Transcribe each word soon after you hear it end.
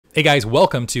Hey guys,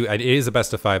 welcome to, it is a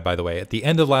best of 5 by the way. At the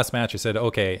end of the last match I said,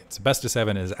 okay, it's a best of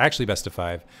 7, it is actually best of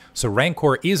 5. So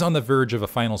Rancor is on the verge of a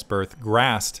finals berth.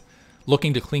 Grast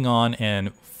looking to cling on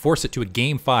and force it to a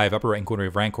game 5. Upper right hand corner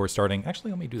of Rancor starting,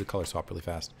 actually let me do the color swap really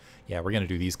fast. Yeah, we're going to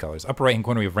do these colors. Upper right hand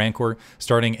corner we have Rancor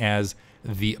starting as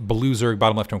the blue Zerg.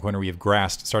 Bottom left hand corner we have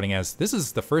Grast starting as, this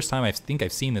is the first time I think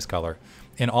I've seen this color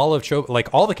in all of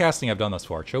all the casting I've done thus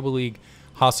far. Choboleague,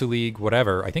 Hasu League,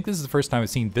 whatever. I think this is the first time I've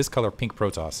seen this color pink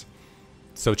Protoss.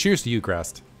 So cheers to you,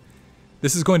 Grast.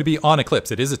 This is going to be on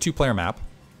Eclipse. It is a 2-player map.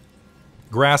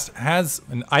 Grast has,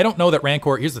 and I don't know that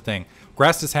Rancor, here's the thing.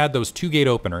 Grast has had those 2 gate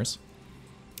openers.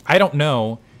 I don't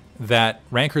know that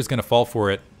Rancor is going to fall for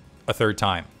it a 3rd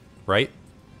time, right?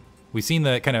 We've seen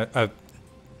the kind of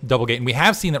double gate, and we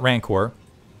have seen that Rancor,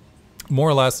 more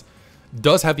or less,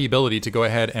 does have the ability to go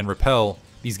ahead and repel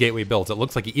these gateway builds. It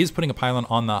looks like he is putting a pylon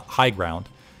on the high ground.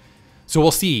 So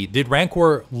we'll see. Did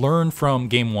Rancor learn from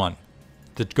game 1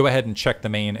 to go ahead and check the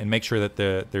main and make sure that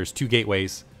there's 2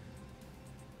 gateways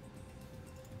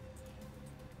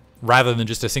rather than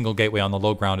just a single gateway on the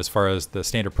low ground as far as the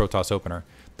standard Protoss opener?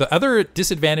 The other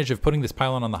disadvantage of putting this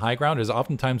pylon on the high ground is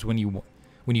oftentimes when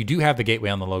you do have the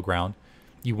gateway on the low ground,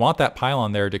 you want that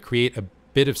pylon there to create a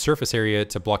bit of surface area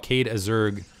to blockade a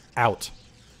Zerg out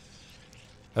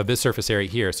of this surface area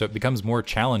here, so it becomes more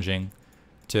challenging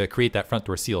to create that front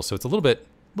door seal. So it's a little bit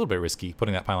risky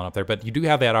putting that pylon up there, but you do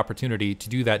have that opportunity to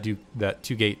do that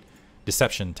 2-gate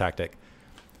deception tactic.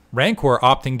 Rancor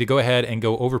opting to go ahead and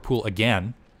go overpool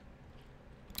again.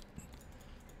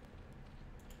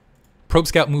 Probe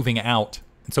Scout moving out,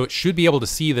 and so it should be able to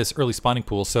see this early spawning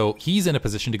pool, so he's in a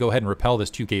position to go ahead and repel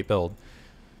this 2-gate build.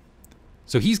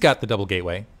 So he's got the double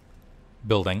gateway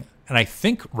building, and I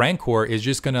think Rancor is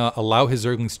just going to allow his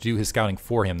Zerglings to do his scouting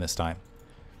for him this time.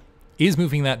 Is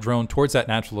moving that drone towards that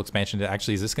natural expansion.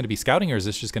 Actually, is this going to be scouting or is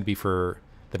this just going to be for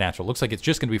the natural? Looks like it's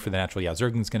just going to be for the natural. Yeah,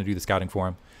 Zergling's going to do the scouting for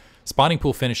him. Spawning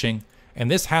pool finishing,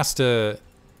 and this has to...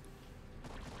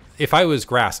 If I was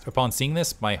Grast, upon seeing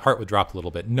this, my heart would drop a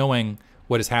little bit, knowing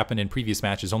what has happened in previous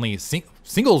matches. Only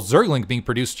single Zergling being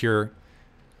produced here,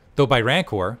 though by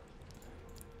Rancor,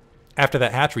 after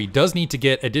that hatchery, does need to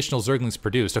get additional Zerglings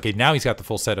produced. Okay, now he's got the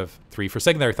full set of 3. For a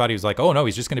second there, I thought he was like, oh no,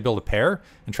 he's just going to build a pair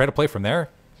and try to play from there.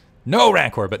 No,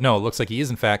 Rancor, but no, it looks like he is,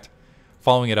 in fact,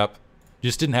 following it up.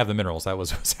 Just didn't have the minerals. That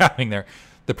was what's happening there.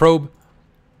 The probe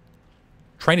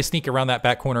trying to sneak around that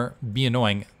back corner, be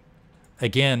annoying.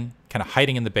 Again, kind of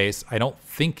hiding in the base. I don't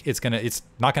think it's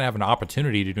not going to have an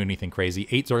opportunity to do anything crazy.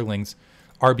 8 Zerglings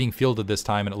are being fielded this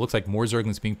time, and it looks like more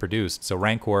Zerglings being produced. So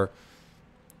Rancor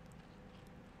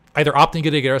either opting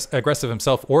to get aggressive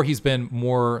himself, or he's been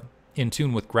more in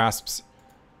tune with Grast's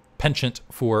penchant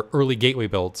for early gateway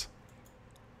builds.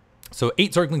 So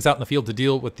 8 Zerglings out in the field to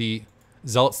deal with the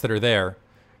Zealots that are there.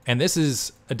 And this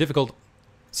is a difficult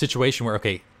situation where,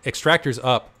 okay, Extractor's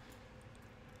up,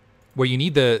 where you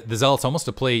need the Zealots almost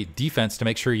to play defense to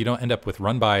make sure you don't end up with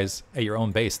run-bys at your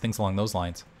own base, things along those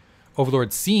lines.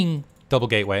 Overlord seeing double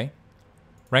gateway.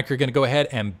 Rancor going to go ahead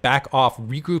and back off,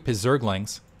 regroup his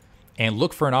Zerglings, and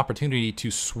look for an opportunity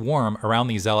to swarm around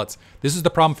these Zealots. This is the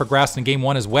problem for Grast in game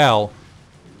 1 as well.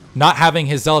 Not having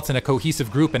his Zealots in a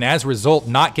cohesive group, and as a result,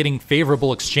 not getting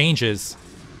favorable exchanges.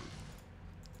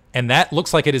 And that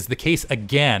looks like it is the case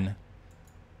again.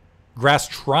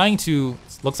 Grast trying to,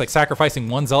 looks like sacrificing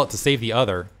one Zealot to save the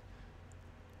other.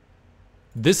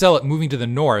 This Zealot moving to the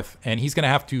north, and he's going to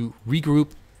have to regroup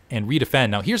and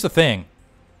redefend. Now, here's the thing.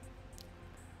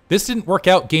 This didn't work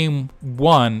out game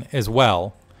 1 as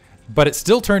well, but it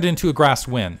still turned into a Grast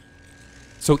win.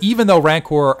 So even though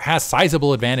Rancor has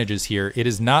sizable advantages here, it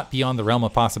is not beyond the realm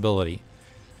of possibility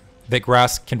that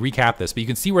Grast can recap this. But you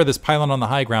can see where this pylon on the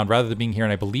high ground, rather than being here,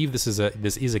 and I believe this is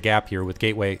a gap here with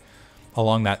Gateway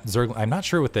along that Zerg. I'm not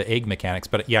sure with the egg mechanics,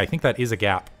 but yeah, I think that is a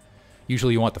gap.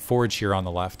 Usually you want the forge here on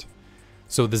the left.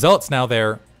 So the Zealot's now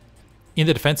there in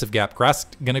the defensive gap.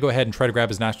 Grast going to go ahead and try to grab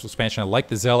his natural expansion. I like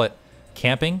the Zealot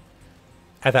camping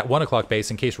at that 1 o'clock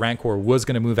base in case Rancor was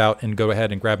going to move out and go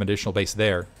ahead and grab an additional base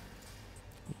there.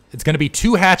 It's going to be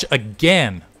 2 hatch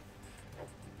again.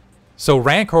 So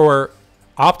Rancor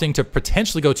opting to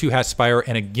potentially go 2 hatch Spire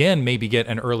and again maybe get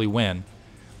an early win.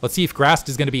 Let's see if Grast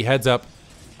is going to be heads up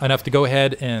enough to go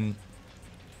ahead and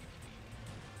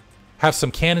have some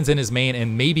cannons in his main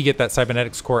and maybe get that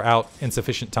cybernetics core out in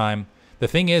sufficient time. The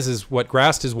thing is what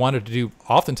Grast has wanted to do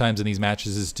oftentimes in these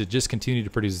matches is to just continue to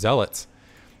produce Zealots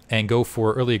and go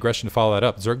for early aggression to follow that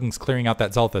up. Zergling's clearing out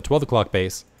that Zealot at the 12 o'clock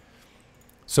base.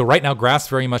 So right now, Grast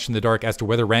very much in the dark as to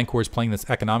whether Rancor is playing this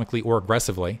economically or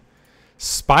aggressively.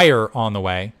 Spire on the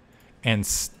way, and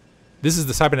this is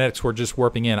the cybernetics core just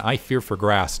warping in. I fear for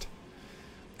Grast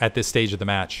at this stage of the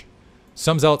match.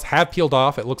 Some Zealots have peeled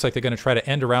off. It looks like they're going to try to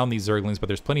end around these Zerglings, but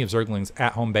there's plenty of Zerglings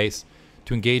at home base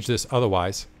to engage this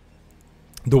otherwise.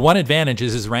 The one advantage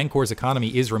is his Rancor's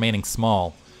economy is remaining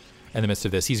small in the midst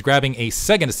of this. He's grabbing a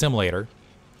second assimilator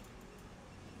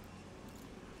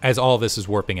as all of this is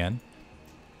warping in.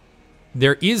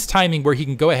 There is timing where he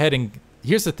can go ahead and...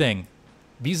 Here's the thing.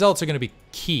 These Zealots are going to be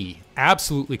key,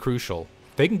 absolutely crucial.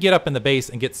 If they can get up in the base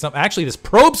and get some... Actually, this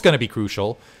probe's going to be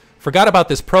crucial. Forgot about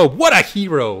this probe. What a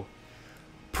hero!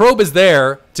 Probe is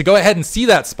there to go ahead and see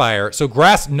that spire, so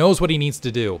Grast knows what he needs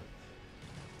to do.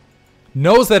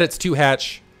 Knows that it's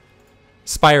 2-hatch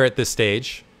spire at this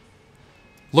stage.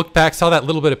 Looked back, saw that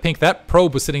little bit of pink. That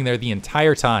probe was sitting there the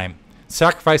entire time.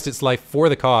 Sacrificed its life for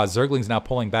the cause. Zergling's now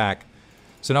pulling back.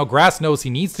 So now Grast knows he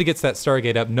needs to get that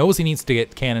Stargate up, knows he needs to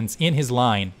get cannons in his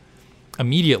line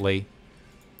immediately,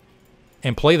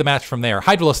 and play the match from there.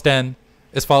 Hydralisk Den,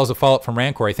 as follows a follow-up from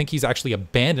Rancor. I think he's actually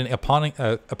abandoned,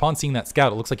 upon seeing that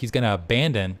scout, it looks like he's going to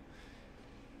abandon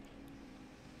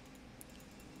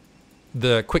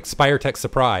the quick Spire Tech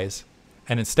surprise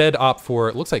and instead opt for,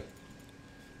 it looks like,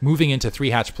 moving into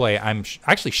 3-hatch play. I'm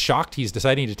actually shocked he's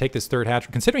deciding to take this 3rd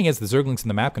hatch. Considering he has the Zerglings in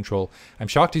the map control, I'm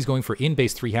shocked he's going for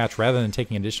in-base 3-hatch rather than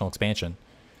taking additional expansion.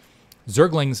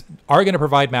 Zerglings are going to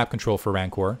provide map control for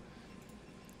Rancor,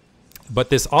 but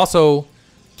this also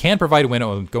can provide a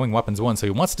window of going weapons 1, so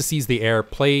he wants to seize the air,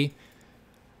 play...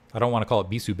 I don't want to call it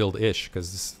Bisu build-ish,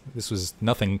 because this was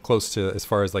nothing close to as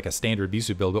far as like a standard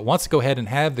Bisu build, but wants to go ahead and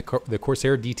have the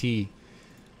Corsair DT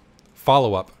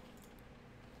follow-up,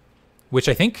 which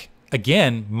I think,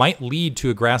 again, might lead to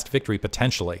a Grast victory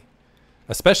potentially,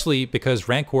 especially because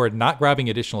Rancor not grabbing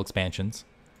additional expansions.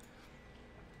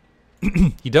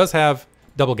 He does have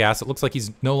double gas. It looks like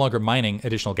he's no longer mining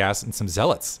additional gas, and some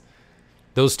Zealots.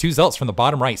 Those 2 Zealots from the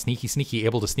bottom right, sneaky,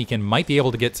 able to sneak in, might be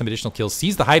able to get some additional kills.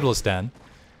 Sees the Hydralisk Den.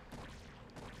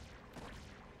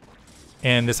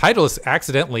 And this Hydralisk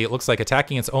accidentally, it looks like,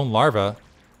 attacking its own larva,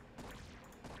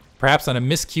 perhaps on a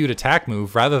miscued attack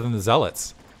move rather than the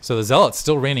Zealots. So the Zealots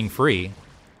still reigning free.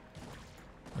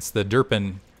 That's the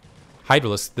Derpin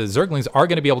Hydralisk. The Zerglings are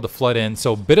going to be able to flood in,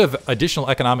 so a bit of additional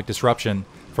economic disruption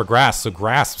for Grast. So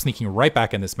Grast sneaking right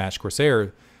back in this match.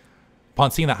 Corsair, upon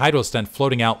seeing that Hydralisk Den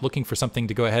floating out, looking for something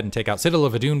to go ahead and take out. Citadel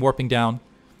of Adun warping down.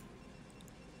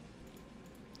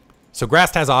 So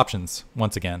Grast has options,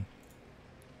 once again.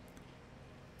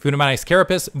 Funimani's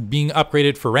Carapace being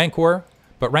upgraded for Rancor,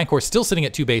 but Rancor still sitting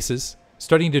at 2 bases,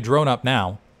 starting to drone up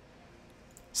now.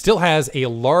 Still has a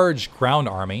large ground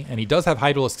army, and he does have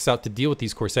Hydralisks out to deal with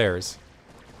these Corsairs.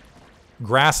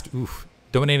 Grast,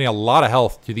 donating a lot of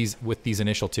health to these with these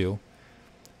initial 2.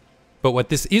 But what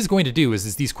this is going to do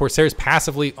is these Corsairs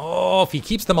passively... Oh, if he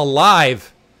keeps them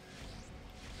alive...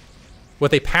 What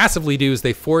they passively do is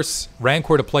they force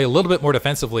Rancor to play a little bit more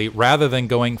defensively rather than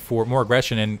going for more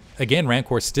aggression. And again,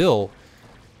 Rancor still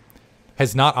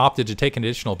has not opted to take an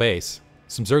additional base.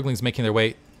 Some Zerglings making their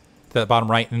way to that bottom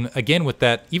right. And again, with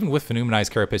that, even with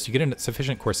Phenomenized Carapace, you get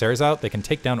sufficient Corsairs out, they can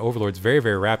take down Overlords very,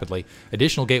 very rapidly.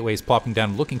 Additional gateways plopping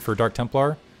down, looking for Dark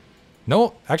Templar.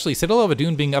 No, actually, Citadel of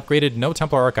Adun being upgraded. No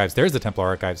Templar Archives. There's the Templar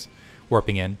Archives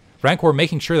warping in. Rancor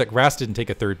making sure that Grast didn't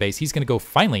take a 3rd base. He's going to go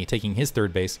finally taking his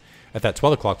 3rd base at that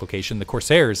 12 o'clock location. The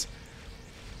Corsairs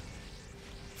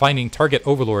finding target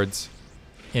Overlords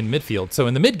in midfield. So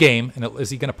in the mid-game, and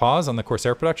is he going to pause on the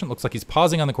Corsair production? Looks like he's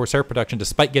pausing on the Corsair production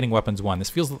despite getting weapons 1.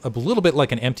 This feels a little bit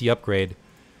like an empty upgrade,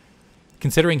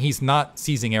 considering he's not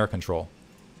seizing air control.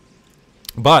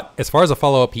 But as far as a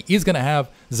follow-up, he is going to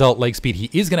have Zealot leg speed. He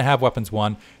is going to have weapons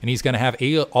 1, and he's going to have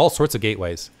all sorts of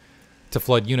gateways to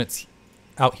flood units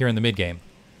out here in the mid-game.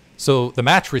 So the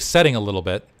match resetting a little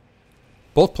bit.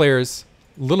 Both players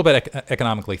a little bit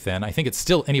economically thin. I think it's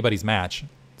still anybody's match.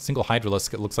 Single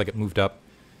Hydralisk, it looks like it moved up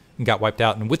and got wiped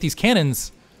out. And with these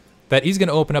cannons, that is going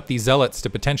to open up these Zealots to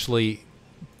potentially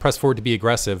press forward to be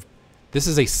aggressive. This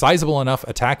is a sizable enough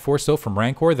attack force, though, from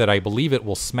Rancor that I believe it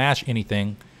will smash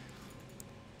anything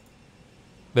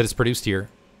that is produced here.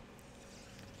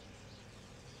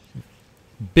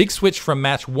 Big switch from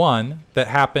match 1 that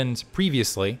happened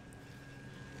previously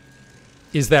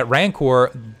is that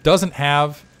Rancor doesn't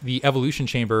have the Evolution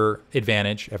Chamber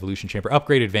advantage,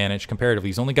 upgrade advantage comparatively.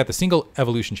 He's only got the single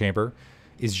Evolution Chamber,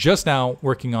 is just now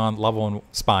working on level 1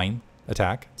 spine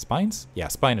attack. Spines? Yeah,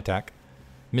 spine attack.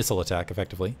 Missile attack,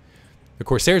 effectively. The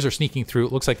Corsairs are sneaking through.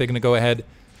 It looks like they're going to go ahead,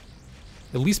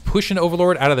 at least push an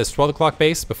Overlord out of this 12 o'clock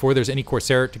base before there's any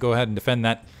Corsair to go ahead and defend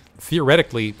that.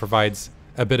 Theoretically provides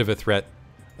a bit of a threat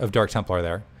of Dark Templar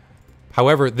there.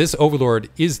 However, this Overlord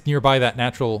is nearby that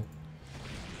natural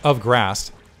of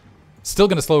Grast. Still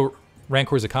going to slow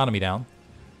Rancor's economy down.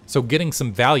 So getting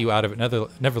some value out of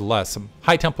it nevertheless. Some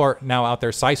High Templar now out there.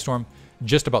 Psystorm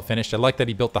just about finished. I like that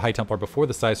he built the High Templar before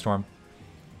the Psystorm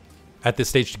at this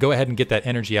stage to go ahead and get that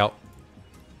energy out.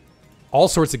 All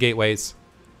sorts of gateways.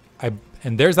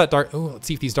 And there's that Dark... Oh, let's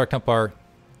see if these Dark Templar...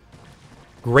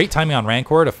 Great timing on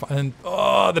Rancor.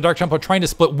 The Dark Templar trying to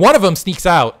split. One of them sneaks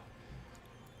out.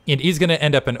 And is going to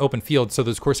end up in open field. So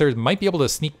those Corsairs might be able to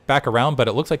sneak back around, but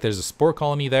it looks like there's a Spore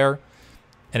Colony there.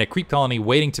 And a Creep Colony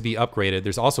waiting to be upgraded.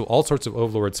 There's also all sorts of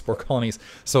Overlord Spore Colonies.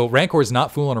 So Rancor is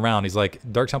not fooling around. He's like,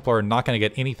 Dark Templar are not going to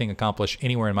get anything accomplished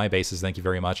anywhere in my bases. Thank you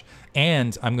very much.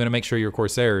 And I'm going to make sure your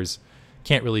Corsairs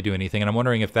can't really do anything. And I'm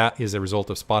wondering if that is a result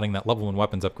of spotting that level 1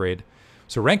 weapons upgrade.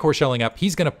 So Rancor shelling up.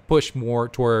 He's going to push more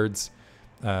towards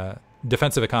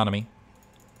defensive economy.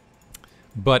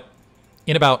 But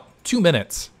in about 2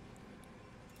 minutes,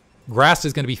 Grast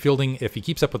is going to be fielding, if he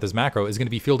keeps up with his macro, is going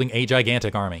to be fielding a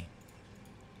gigantic army.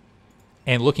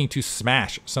 And looking to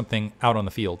smash something out on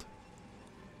the field.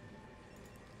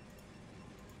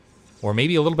 Or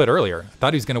maybe a little bit earlier. I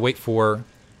thought he was going to wait for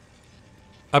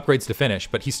upgrades to finish.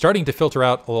 But he's starting to filter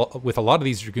out with a lot of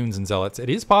these Dragoons and Zealots.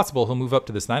 It is possible he'll move up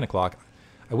to this 9 o'clock.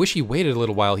 I wish he waited a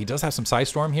little while. He does have some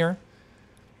Psystorm here.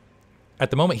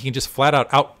 At the moment, he can just flat out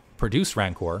outproduce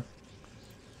Rancor.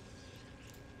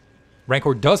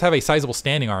 Rancor does have a sizable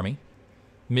standing army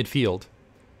midfield.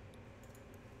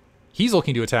 He's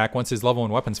looking to attack once his level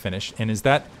 1 weapons finish. And is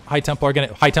that High Templar going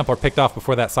to... High Templar picked off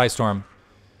before that Psystorm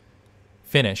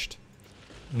finished.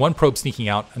 One probe sneaking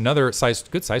out. Another good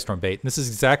Psystorm bait. And this is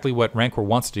exactly what Rancor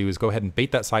wants to do, is go ahead and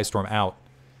bait that Psystorm out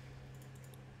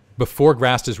before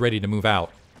Grast is ready to move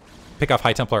out. Pick off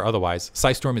High Templar otherwise.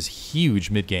 Psystorm is huge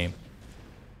mid-game.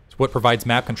 It's what provides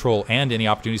map control and any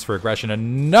opportunities for aggression.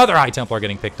 Another High Templar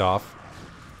getting picked off.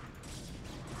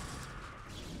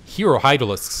 Hero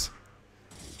Hydralisks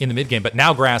in the mid-game, but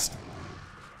now Grast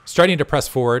starting to press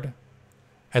forward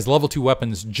as level 2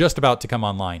 weapons just about to come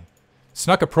online.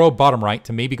 Snuck a probe bottom right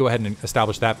to maybe go ahead and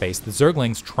establish that base. The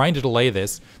Zerglings trying to delay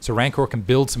this so Rancor can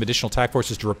build some additional attack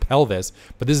forces to repel this,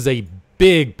 but this is a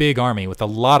big, big army with a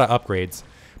lot of upgrades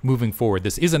moving forward.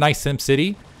 This is a nice Sim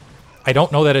City. I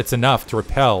don't know that it's enough to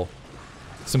repel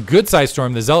some good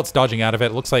Psystorm. The Zealots dodging out of it.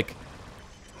 It looks like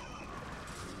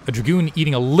a Dragoon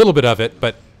eating a little bit of it,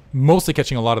 but mostly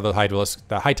catching a lot of the Hydralisks.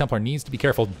 The High Templar needs to be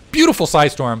careful. Beautiful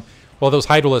Psystorm, while those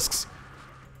Hydralisks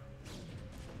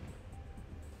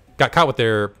got caught with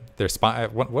their spy.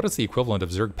 What is the equivalent of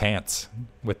Zerg pants?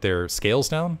 With their scales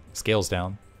down? Scales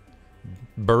down.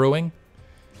 Burrowing.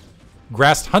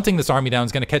 Grast hunting this army down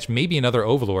is going to catch maybe another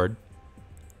Overlord.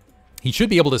 He should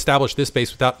be able to establish this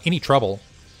base without any trouble.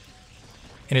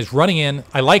 And is running in.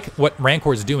 I like what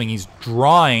Rancor is doing. He's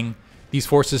drawing these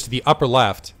forces to the upper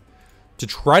left to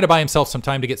try to buy himself some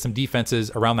time to get some defenses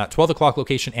around that 12 o'clock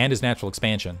location and his natural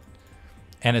expansion.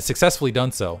 And has successfully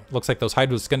done so. Looks like those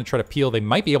Hydras are going to try to peel. They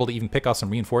might be able to even pick off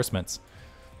some reinforcements.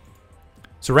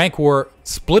 So Rancor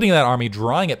splitting that army,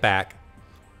 drawing it back.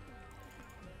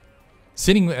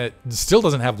 Still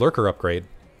doesn't have Lurker upgrade.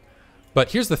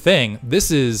 But here's the thing. This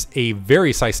is a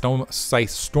very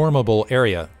Psystormable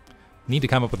area. Need to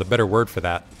come up with a better word for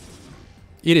that.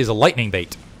 It is a lightning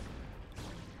bait.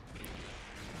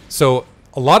 So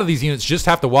a lot of these units just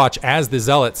have to watch as the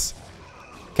Zealots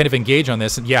kind of engage on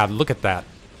this. And yeah, look at that.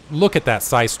 Look at that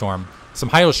Psystorm. Some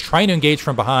Hylos trying to engage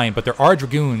from behind, but there are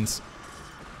Dragoons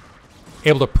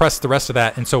able to press the rest of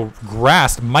that. And so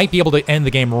Grast might be able to end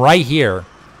the game right here.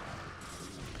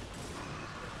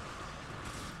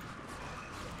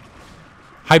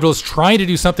 Hydra's trying to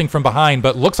do something from behind,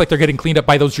 but looks like they're getting cleaned up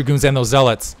by those Dragoons and those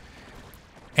Zealots.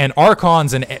 And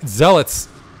Archons and Zealots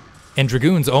and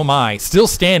Dragoons, oh my, still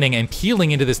standing and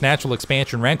peeling into this natural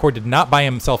expansion. Rancor did not buy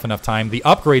himself enough time. The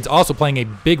upgrades also playing a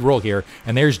big role here.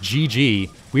 And there's GG.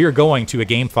 We are going to a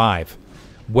Game 5.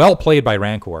 Well played by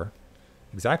Rancor.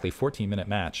 Exactly 14-minute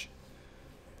match.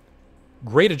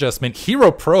 Great adjustment.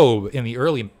 Hero probe in the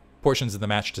early portions of the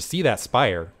match to see that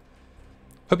Spire.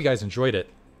 Hope you guys enjoyed it.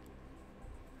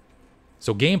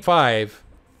 So Game 5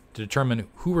 to determine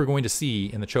who we're going to see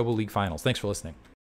in the Choboleague Finals. Thanks for listening.